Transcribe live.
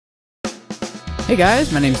Hey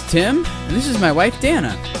guys, my name's Tim, and this is my wife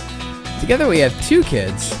Dana. Together we have 2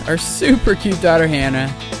 kids, our super cute daughter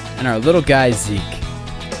Hannah, and our little guy Zeke.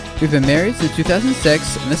 We've been married since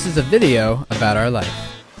 2006, and this is a video about our life.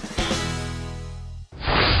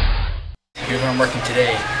 Here's where I'm working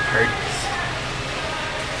today, Hardee's.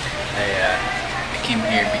 I came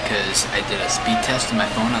here because I did a speed test on my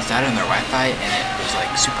phone outside on their Wi-Fi, and it was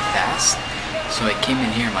like super fast. So I came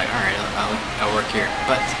in here, I'm like, alright, I'll work here.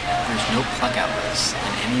 But there's no plug outlets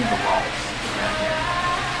in any of the walls around here.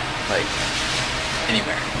 Like,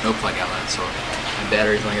 anywhere. No plug outlets, so my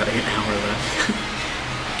battery's only got like an hour left.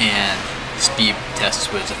 And the speed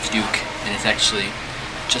test was a fluke, and it's actually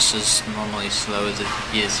just as normally slow as it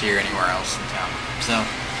is here anywhere else in town. So,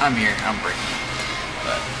 I'm here, I'm breaking it.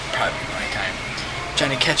 But probably my time.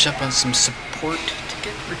 Trying to catch up on some support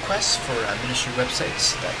ticket requests for ministry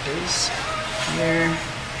websites. That is here.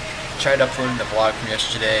 Tried uploading the vlog from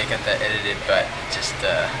yesterday, got that edited, but just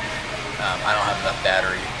I don't have enough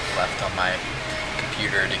battery left on my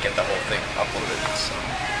computer to get the whole thing uploaded. So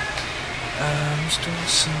I'm just doing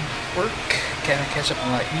some work, kind of catch up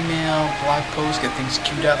on my email, blog posts, get things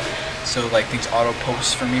queued up, so like things auto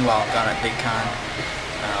post for me while I'm gone at VidCon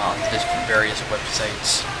on different various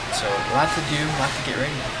websites. So a lot to do, a lot to get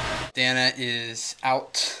ready. Dana is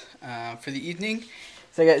out for the evening.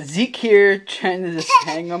 So I got Zeke here trying to just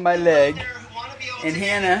hang on my leg, and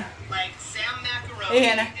Hannah. Hey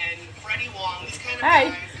Hannah.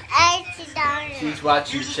 Hi. She's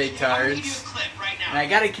watching Shaytards. And I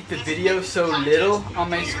gotta keep the video so little on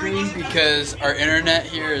my screen because our internet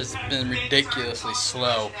here has been ridiculously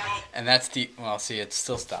slow, and that's the well. See, it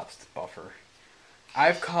still stops the buffer.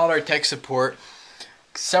 I've called our tech support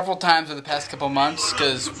several times over the past couple months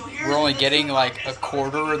because we're only getting like a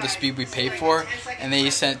quarter of the speed we pay for, and they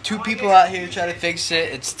sent 2 people out here to try to fix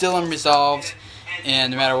it. It's still unresolved,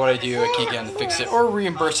 and no matter what I do, I can't get them to fix it or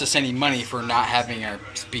reimburse us any money for not having our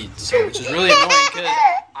speed, so which is really annoying because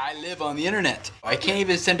I live on the internet. I can't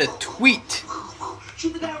even send a tweet.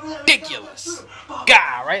 Ridiculous.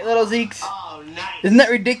 Gah, right, little Zeeks? Isn't that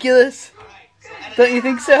ridiculous? Don't you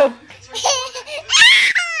think so?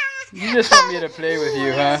 You just want me to play with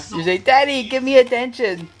you, huh? You say, Daddy, give me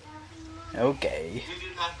attention. Okay.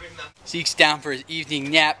 Zeke's down for his evening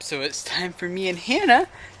nap, so it's time for me and Hannah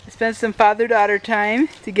to spend some father-daughter time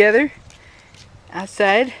together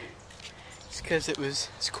outside. It's because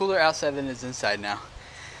it's cooler outside than it is inside now.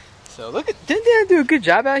 So look at, didn't Dana do a good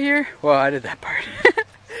job out here? Well, I did that part.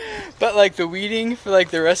 But like the weeding for like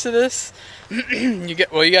the rest of this, you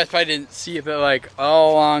guys probably didn't see it, but like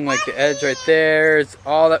all along like the edge right there, it's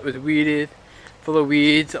all that was weeded, full of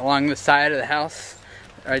weeds along the side of the house,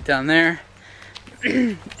 right down there.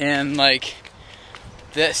 And like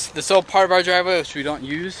this whole part of our driveway, which we don't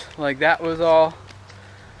use, like that was all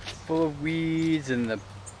full of weeds and the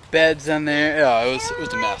beds on there. Oh, it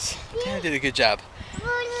was a mess. Dana did a good job.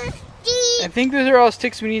 I think those are all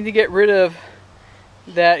sticks we need to get rid of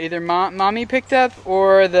that either mommy picked up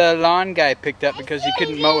or the lawn guy picked up because he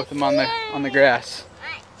couldn't mow with them on the grass.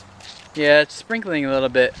 Yeah, it's sprinkling a little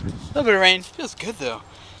bit. A little bit of rain. Feels good though.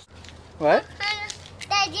 What?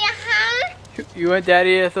 Daddy, you want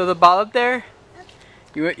Daddy to throw the ball up there?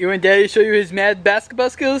 You want Daddy to show you his mad basketball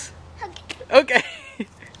skills? Okay. You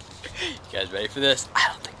guys ready for this? I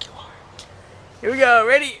don't think you are. Here we go.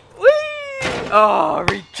 Ready? Whee! Oh,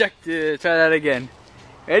 rejected. Try that again.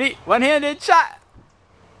 Ready? One-handed shot.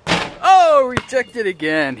 Oh, rejected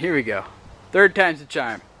again. Here we go. 3rd time's the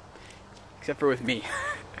charm. Except for with me.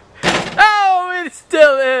 Oh, it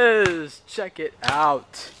still is. Check it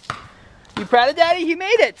out. You proud of Daddy? He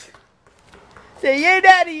made it. Say, yay,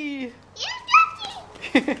 Daddy.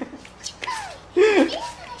 Yay, Daddy.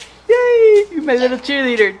 Yay. You're my little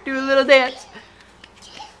cheerleader. Do a little dance.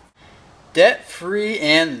 Debt-free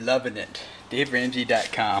and loving it.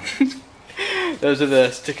 DaveRamsey.com. Those are the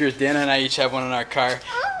stickers. Dana and I each have one in our car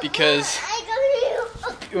because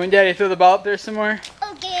you want Daddy to throw the ball up there some more?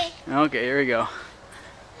 Okay. Okay, here we go.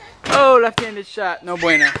 Oh, left-handed shot. No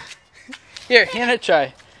bueno. Here, Hannah,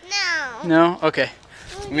 try. No. No? Okay.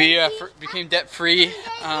 We became debt-free.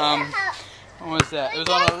 When was that? It was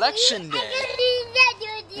on election day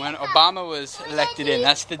when Obama was elected in.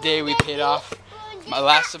 That's the day we paid off my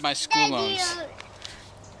last of my school loans.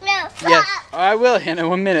 Yes, I will, Hannah.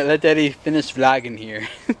 1 minute. Let Daddy finish vlogging here.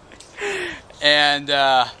 And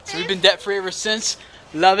so we've been debt-free ever since.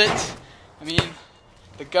 Love it. I mean,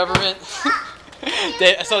 the government.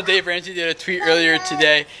 I saw Dave Ramsey did a tweet earlier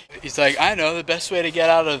today. He's like, I know the best way to get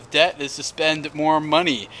out of debt is to spend more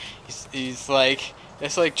money. He's like,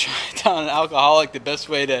 it's like telling an alcoholic the best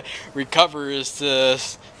way to recover is to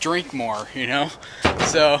drink more, you know?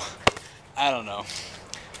 So I don't know.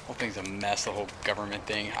 The whole thing's a mess, the whole government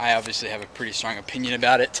thing. I obviously have a pretty strong opinion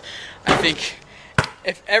about it. I think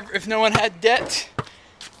if no one had debt,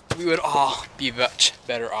 we would all be much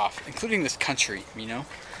better off, including this country, you know?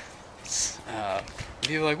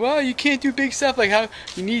 People are like, well, you can't do big stuff, like how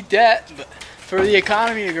you need debt for the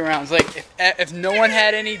economy to go around. It's like, if no one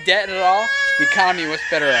had any debt at all, the economy was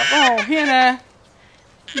better off. Oh, Hannah,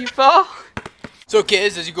 you fall? So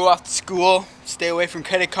kids, as you go off to school, stay away from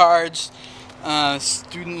credit cards,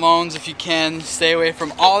 student loans if you can, stay away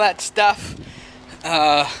from all that stuff.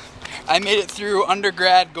 I made it through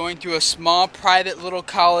undergrad going to a small private little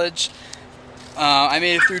college. I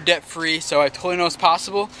made it through debt-free, so I totally know it's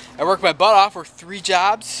possible. I worked my butt off, worked 3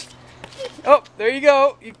 jobs. Oh, there you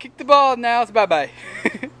go. You kicked the ball, now it's bye-bye.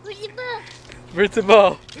 Where's the ball? Where's the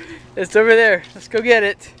ball? It's over there. Let's go get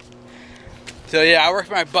it. So yeah, I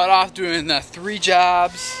worked my butt off doing 3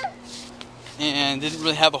 jobs and didn't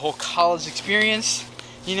really have a whole college experience,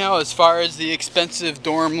 you know, as far as the expensive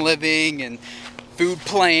dorm living and food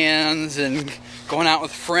plans and going out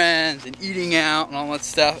with friends and eating out and all that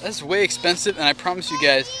stuff. That's way expensive, and I promise you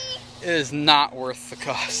guys, it is not worth the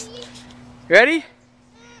cost. You ready?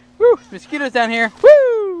 Woo! Mosquitoes down here.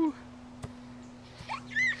 Woo!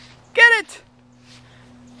 Get it!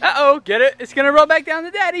 Uh-oh, get it? It's gonna roll back down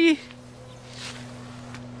to daddy.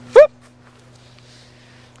 Whoop!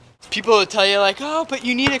 People will tell you like, oh, but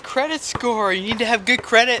you need a credit score. You need to have good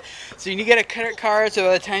credit. So you need to get a credit card so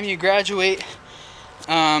by the time you graduate,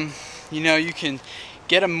 you know, you can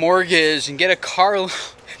get a mortgage and get a car loan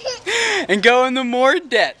and go into more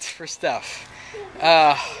debt for stuff.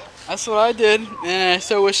 That's what I did, and I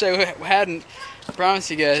so wish I hadn't. I promise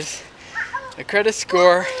you guys, a credit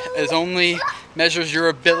score only measures your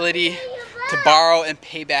ability to borrow and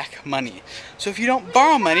pay back money. So if you don't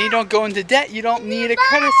borrow money, you don't go into debt, you don't need a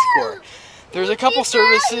credit score. There's a couple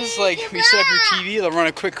services, like we set up your TV, they'll run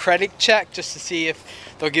a quick credit check just to see if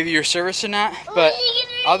they'll give you your service or not. But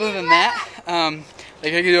other than that,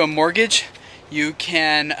 like if you do a mortgage, you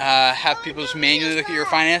can have people just manually look at your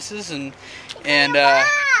finances and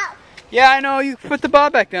yeah, I know, you put the ball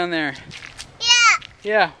back down there.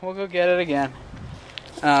 Yeah, we'll go get it again.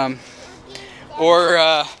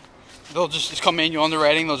 Or they'll just, it's called manual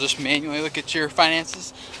underwriting, they'll just manually look at your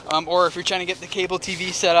finances. Or if you're trying to get the cable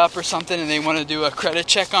TV set up or something and they want to do a credit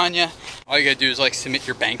check on you, all you gotta do is like submit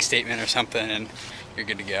your bank statement or something and you're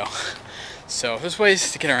good to go. So there's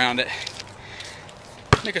ways to get around it.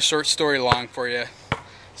 Make a short story long for you.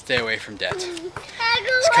 Stay away from debt.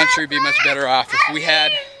 This country would be much better off if we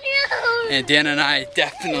had, and Dan and I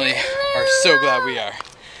definitely are so glad we are.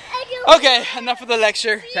 Okay, enough of the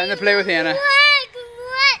lecture. Time to play with Hannah.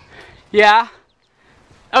 Yeah?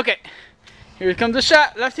 Okay. Here comes a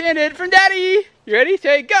shot. Left-handed from Daddy. You ready?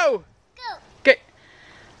 Say go. Go. Okay.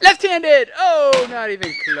 Left-handed. Oh, not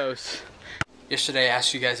even close. Yesterday I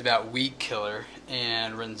asked you guys about weed killer,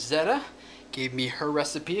 and Rosetta gave me her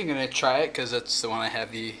recipe. I'm going to try it because that's the one I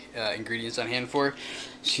have the ingredients on hand for.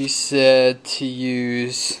 She said to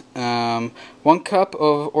use 1 cup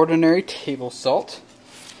of ordinary table salt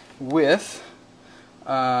with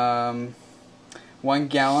 1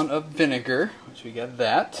 gallon of vinegar, which we got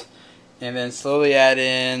that, and then slowly add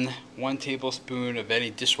in 1 tablespoon of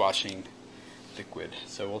any dishwashing liquid.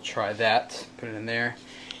 So we'll try that, put it in there,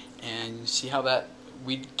 and see how that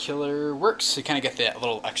weed killer works. So you kind of get that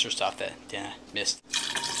little extra stuff that Dana missed.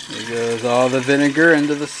 There goes all the vinegar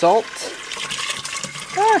into the salt.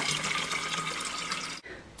 Ah.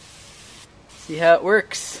 See how it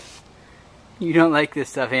works. You don't like this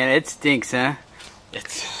stuff, Hannah. It stinks, huh?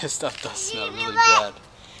 This stuff does smell really bad.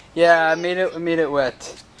 Yeah, I made it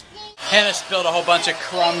wet. Hannah spilled a whole bunch of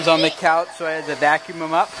crumbs on the couch, so I had to vacuum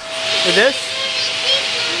them up with this.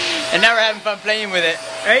 And now we're having fun playing with it,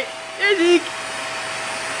 right? Hey, Zeke.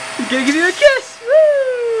 I'm gonna give you a kiss.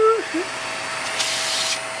 Woo!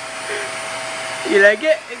 You like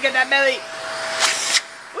it? Look at that belly.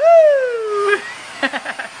 Woo!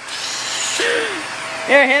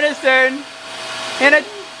 Here, Hannah's turn. Hannah,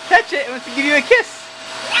 touch it. It wants to give you a kiss.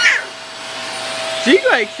 Zeke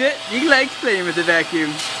likes it. Zeke likes playing with the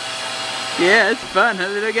vacuum. Yeah, it's fun, huh,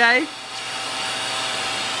 little guy?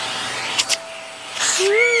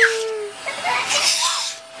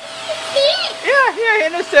 Yeah, here,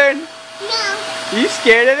 Hannah's turn. No. Are you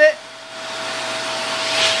scared of it?